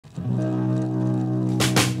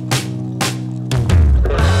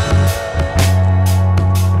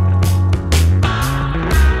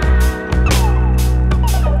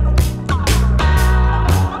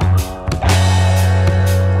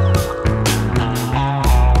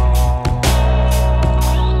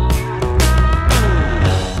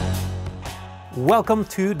Welcome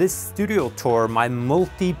to this studio tour, my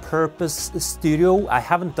multi-purpose studio. I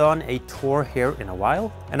haven't done a tour here in a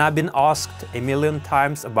while, and I've been asked a million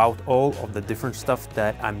times about all of the different stuff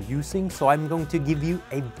that I'm using, so I'm going to give you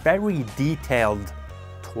a very detailed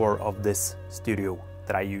tour of this studio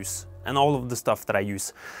that I use and all of the stuff that I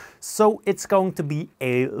use. So it's going to be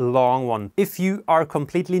a long one. If you are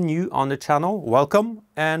completely new on the channel, welcome,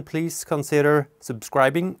 and please consider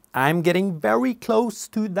subscribing. I'm getting very close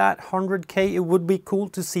to that 100K. It would be cool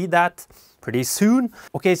to see that pretty soon.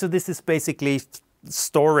 Okay, so this is basically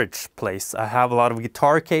storage place. I have a lot of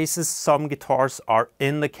guitar cases. Some guitars are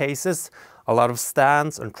in the cases. A lot of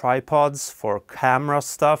stands and tripods for camera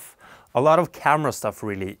stuff. A lot of camera stuff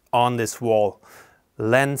really on this wall.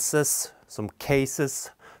 Lenses, some cases,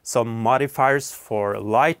 some modifiers for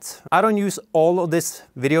light. I don't use all of this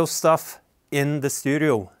video stuff in the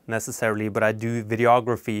studio necessarily, but I do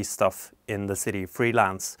videography stuff in the city,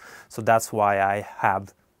 freelance. So that's why I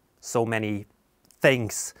have so many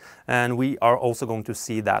things. And we are also going to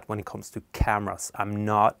see that when it comes to cameras. I'm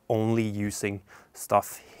not only using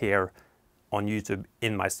stuff here on YouTube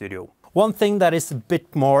in my studio. One thing that is a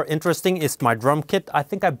bit more interesting is my drum kit. I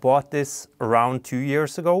think I bought this around 2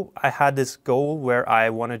 years ago. I had this goal where I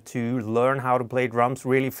wanted to learn how to play drums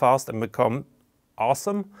really fast and become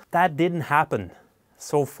awesome. That didn't happen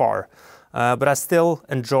so far, but I still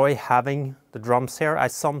enjoy having the drums here. I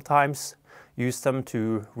sometimes use them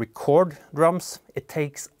to record drums. It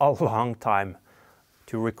takes a long time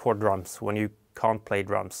to record drums when you can't play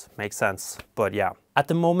drums. Makes sense, but yeah. At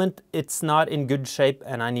the moment, it's not in good shape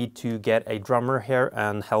and I need to get a drummer here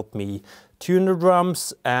and help me tune the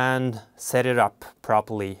drums and set it up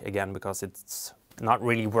properly again, because it's not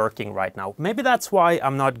really working right now. Maybe that's why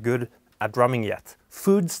I'm not good at drumming yet.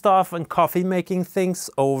 Food stuff and coffee making things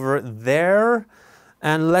over there.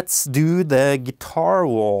 And let's do the guitar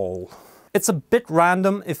wall. It's a bit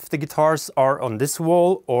random if the guitars are on this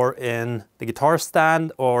wall or in the guitar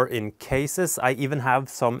stand or in cases. I even have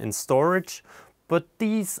some in storage. But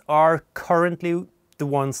these are currently the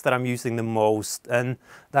ones that I'm using the most, and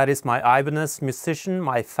that is my Ibanez Musician,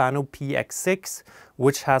 my Fano PX6,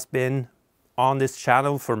 which has been on this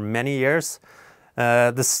channel for many years.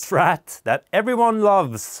 The Strat that everyone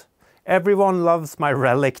loves. Everyone loves my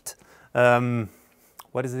relict.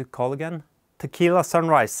 What is it called again? Tequila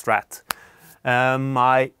Sunrise Strat.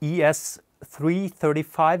 My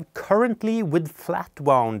ES335, currently with flat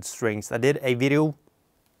wound strings. I did a video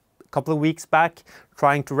couple of weeks back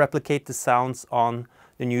trying to replicate the sounds on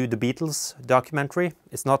the new The Beatles documentary.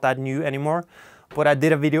 It's not that new anymore, but I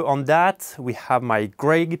did a video on that. We have my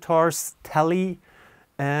gray guitars, Telly,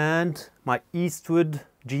 and my Eastwood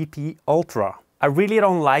GP Ultra. I really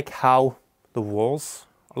don't like how the walls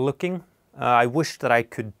are looking. I wish that I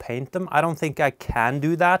could paint them. I don't think I can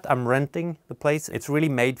do that. I'm renting the place. It's really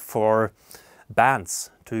made for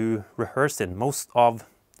bands to rehearse in. Most of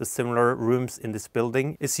the similar rooms in this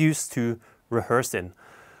building is used to rehearse in.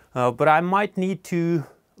 But I might need to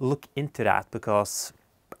look into that because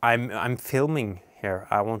I'm filming here.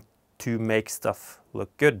 I want to make stuff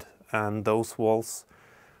look good, and those walls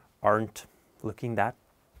aren't looking that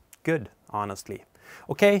good, honestly.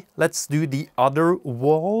 Okay, let's do the other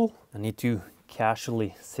wall. I need to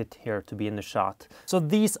casually sit here to be in the shot. So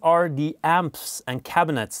these are the amps and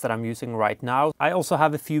cabinets that I'm using right now. I also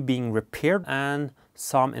have a few being repaired and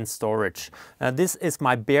some in storage. This is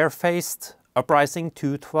my bare-faced Uprising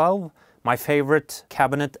 212, my favorite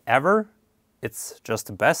cabinet ever. It's just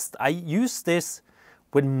the best. I use this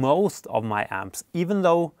with most of my amps, even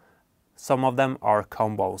though some of them are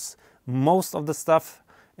combos. Most of the stuff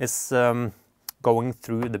is going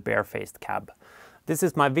through the bare-faced cab. This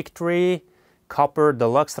is my Victory Copper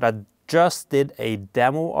Deluxe that I just did a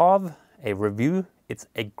demo of, a review. It's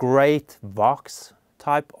a great Vox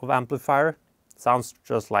type of amplifier. Sounds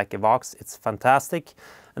just like a Vox. It's fantastic.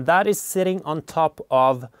 And that is sitting on top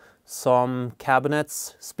of some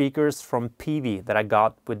cabinets, speakers from Peavey that I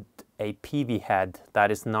got with a Peavey head that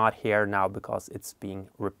is not here now because it's being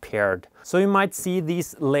repaired. So you might see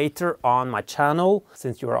these later on my channel.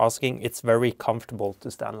 Since you are asking, it's very comfortable to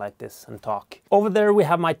stand like this and talk. Over there we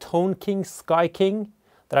have my Tone King Sky King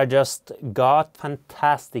that I just got.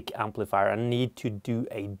 Fantastic amplifier. I need to do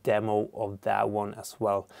a demo of that one as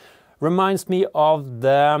well. Reminds me of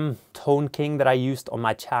the Tone King that I used on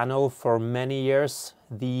my channel for many years,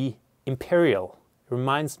 the Imperial.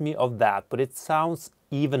 Reminds me of that, but it sounds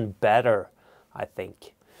even better, I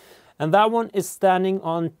think. And that one is standing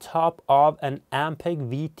on top of an Ampeg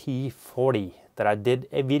VT40 that I did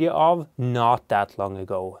a video of not that long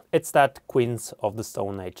ago. It's that Queens of the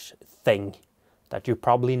Stone Age thing that you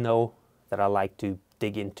probably know that I like to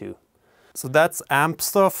dig into. So that's amp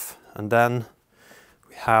stuff, and then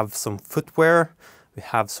we have some footwear. We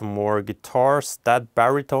have some more guitars. That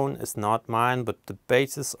baritone is not mine, but the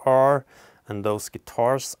basses are, and those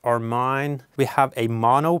guitars are mine. We have a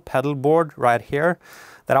mono pedal board right here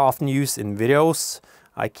that I often use in videos.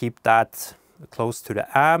 I keep that close to the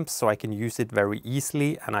amp so I can use it very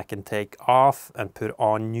easily, and I can take off and put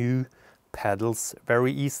on new pedals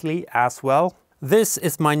very easily as well. This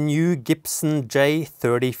is my new Gibson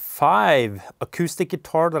J35 acoustic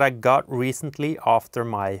guitar that I got recently after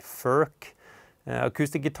my Ferk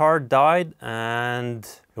acoustic guitar died, and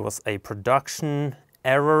it was a production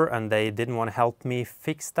error and they didn't want to help me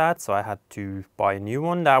fix that, so I had to buy a new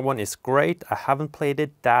one. That one is great. I haven't played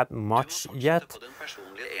it that much yet.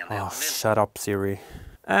 Oh, shut up, Siri.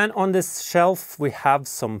 And on this shelf we have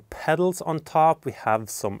some pedals on top. We have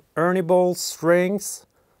some Ernie Ball strings.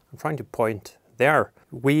 I'm trying to point there.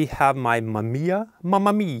 We have my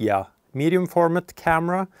Mamma Mia medium format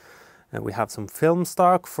camera. And we have some film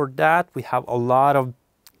stock for that. We have a lot of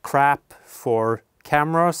crap for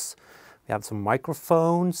cameras. We have some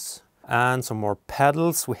microphones and some more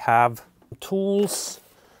pedals. We have tools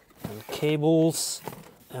and cables,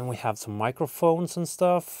 and we have some microphones and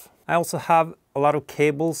stuff. I also have a lot of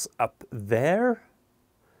cables up there,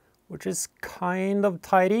 which is kind of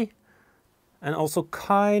tidy. And also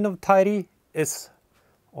kind of tidy is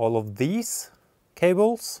all of these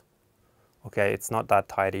cables. Okay, it's not that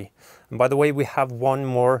tidy. And by the way, we have one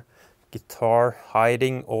more guitar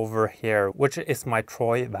hiding over here, which is my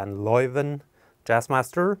Troy Van Leuven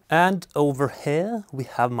Jazzmaster. And over here we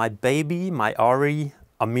have my baby, my Ari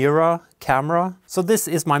Amira camera. So this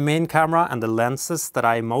is my main camera, and the lenses that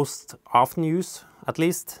I most often use, at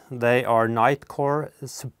least, they are Nightcore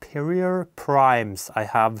Superior Primes. I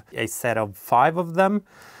have a set of 5 of them.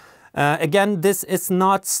 Again, this is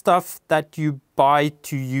not stuff that you buy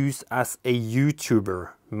to use as a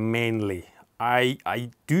YouTuber, mainly.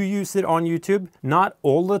 I do use it on YouTube, not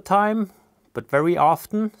all the time, but very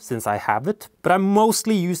often, since I have it. But I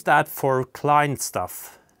mostly use that for client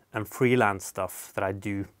stuff and freelance stuff that I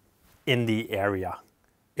do in the area.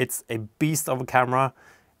 It's a beast of a camera.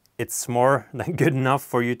 It's more than good enough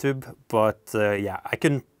for YouTube, but yeah, I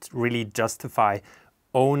couldn't really justify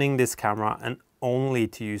owning this camera and only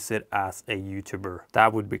to use it as a YouTuber.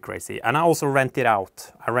 That would be crazy. And I also rent it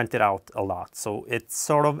out. I rent it out a lot. So it's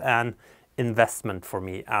sort of an investment for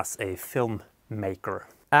me as a filmmaker.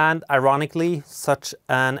 And ironically, such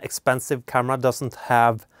an expensive camera doesn't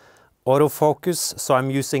have autofocus. So I'm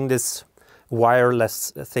using this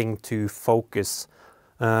wireless thing to focus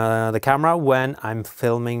the camera when I'm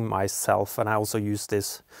filming myself. And I also use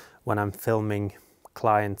this when I'm filming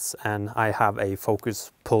clients and I have a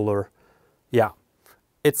focus puller. Yeah,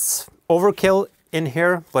 it's overkill in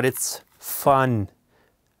here, but it's fun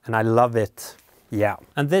and I love it. Yeah,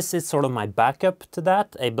 and this is sort of my backup to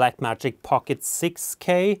that, a Blackmagic Pocket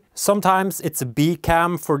 6K. Sometimes it's a B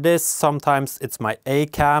cam for this, sometimes it's my A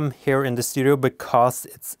cam here in the studio because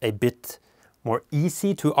it's a bit more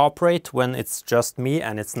easy to operate when it's just me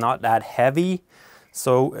and it's not that heavy.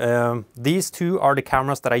 So these two are the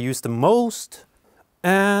cameras that I use the most.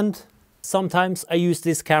 And sometimes I use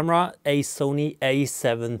this camera, a Sony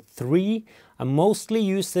A7 III. I mostly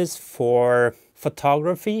use this for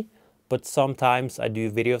photography, but sometimes I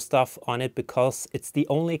do video stuff on it because it's the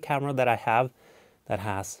only camera that I have that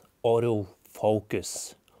has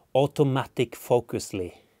autofocus, automatic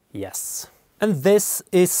focusly, yes. And this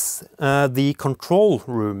is the control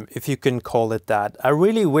room, if you can call it that. I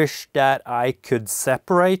really wish that I could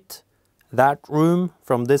separate that room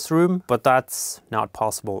from this room, but that's not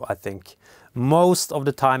possible, I think. Most of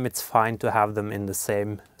the time it's fine to have them in the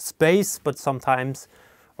same space, but sometimes,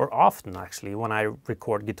 or often actually, when I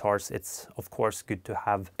record guitars, it's of course good to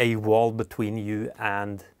have a wall between you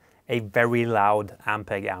and a very loud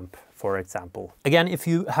Ampeg amp, for example. Again, if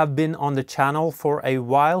you have been on the channel for a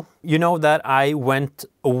while, you know that I went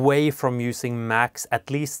away from using Macs, at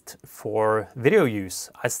least for video use.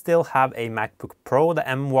 I still have a MacBook Pro, the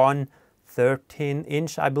M1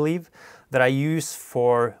 13-inch, I believe, that I use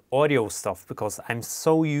for audio stuff because I'm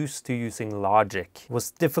so used to using Logic. It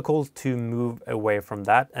was difficult to move away from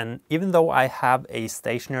that, and even though I have a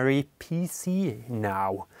stationary PC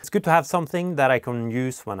now, it's good to have something that I can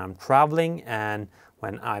use when I'm traveling and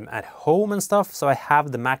when I'm at home and stuff. So I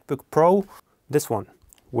have the MacBook Pro, this one,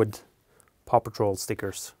 with Paw Patrol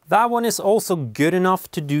stickers. That one is also good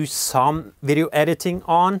enough to do some video editing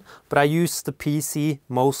on, but I use the PC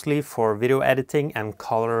mostly for video editing and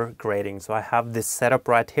color grading. So I have this setup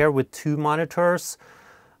right here with 2 monitors.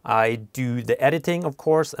 I do the editing, of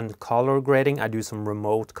course, and the color grading. I do some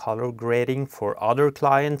remote color grading for other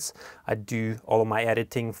clients. I do all of my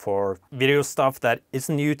editing for video stuff that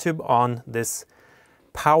isn't YouTube on this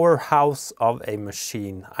powerhouse of a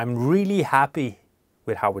machine. I'm really happy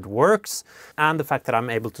with how it works and the fact that I'm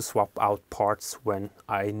able to swap out parts when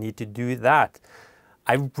I need to do that.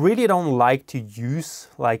 I really don't like to use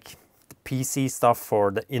like PC stuff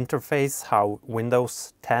for the interface, how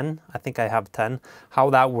Windows 10, I think I have 10, how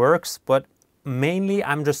that works, but mainly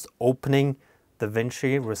I'm just opening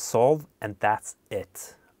DaVinci Resolve and that's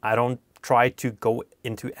it. I don't try to go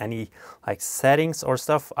into any like settings or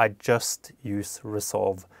stuff, I just use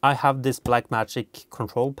Resolve. I have this Blackmagic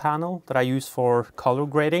control panel that I use for color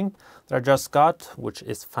grading that I just got, which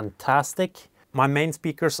is fantastic. My main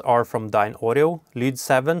speakers are from Dynaudio, Lead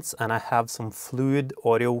 7s, and I have some Fluid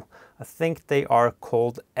Audio. I think they are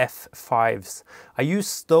called F5s. I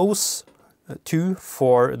use those two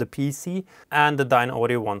for the PC and the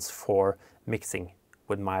Dynaudio ones for mixing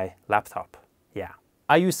with my laptop. Yeah.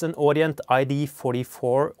 I use an Audient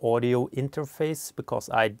ID44 audio interface because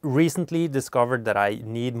I recently discovered that I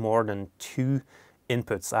need more than 2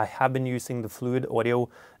 inputs. I have been using the Fluid Audio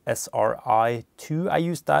SRI2. I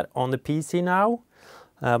use that on the PC now,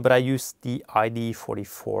 but I use the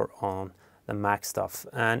ID44 on the Mac stuff.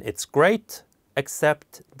 And it's great,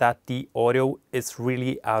 except that the audio is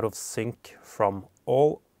really out of sync from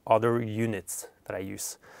all other units that I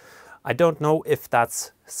use. I don't know if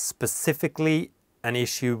that's specifically an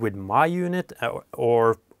issue with my unit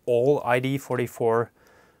or all ID44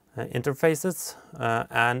 interfaces,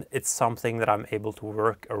 and it's something that I'm able to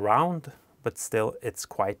work around, but still it's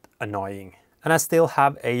quite annoying. And I still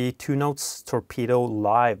have a 2-Notes Torpedo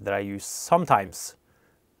Live that I use sometimes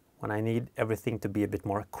when I need everything to be a bit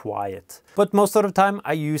more quiet. But most of the time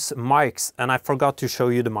I use mics, and I forgot to show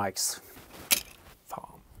you the mics.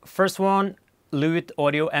 First one, Lewitt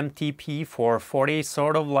Audio MTP 440,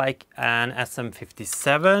 sort of like an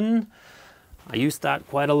SM57. I use that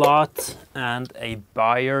quite a lot, and a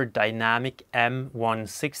Bayer Dynamic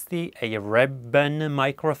M160, a ribbon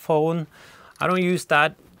microphone. I don't use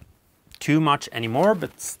that too much anymore,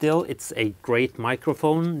 but still it's a great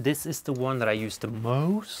microphone. This is the one that I use the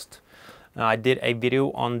most. I did a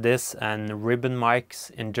video on this and ribbon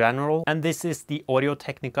mics in general. And this is the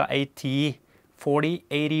Audio-Technica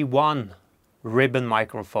AT4081 ribbon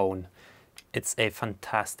microphone. It's a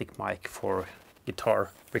fantastic mic for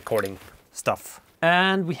guitar recording stuff.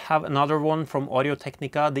 And we have another one from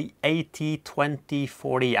Audio-Technica, the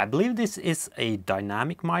AT2040. I believe this is a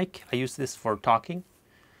dynamic mic. I use this for talking,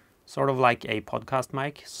 sort of like a podcast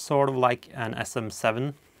mic, sort of like an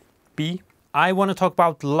SM7B. I want to talk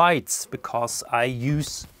about lights because I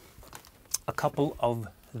use a couple of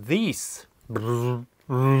these.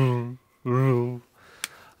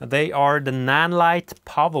 They are the Nanlite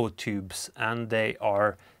Pavo tubes, and they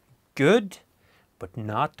are good, but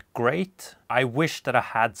not great. I wish that I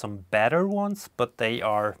had some better ones, but they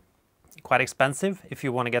are quite expensive if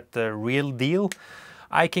you want to get the real deal.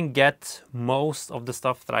 I can get most of the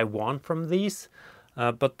stuff that I want from these,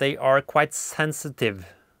 but they are quite sensitive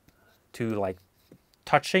to like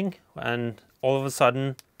touching, and all of a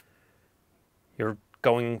sudden you're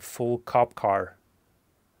going full cop car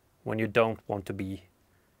when you don't want to be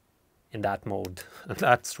in that mode.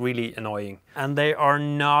 That's really annoying. And they are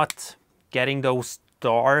not getting those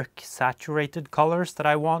dark saturated colors that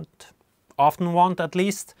I often want at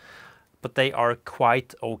least, but they are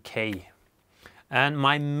quite okay. And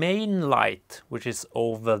my main light, which is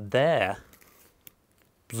over there,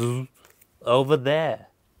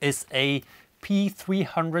 is a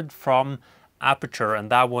P300 from Aperture,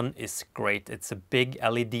 and that one is great. It's a big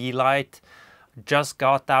LED light. Just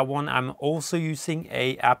got that one. I'm also using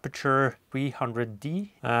a Aperture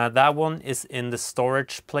 300D. That one is in the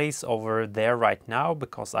storage place over there right now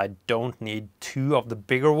because I don't need 2 of the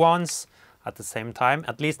bigger ones at the same time.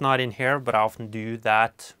 At least not in here, but I often do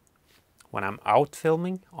that when I'm out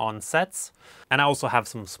filming on sets. And I also have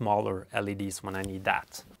some smaller LEDs when I need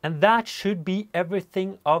that. And that should be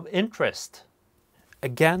everything of interest.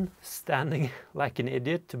 Again, standing like an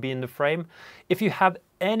idiot to be in the frame. If you have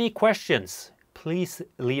any questions, please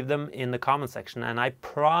leave them in the comment section, and I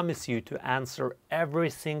promise you to answer every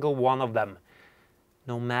single one of them,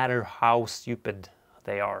 no matter how stupid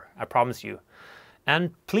they are. I promise you.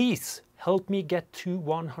 And please help me get to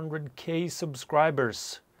 100K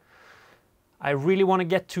subscribers. I really want to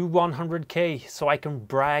get to 100K so I can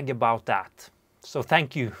brag about that. So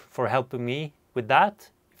thank you for helping me with that,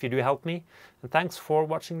 if you do help me. And thanks for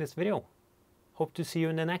watching this video. Hope to see you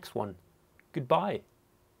in the next one. Goodbye.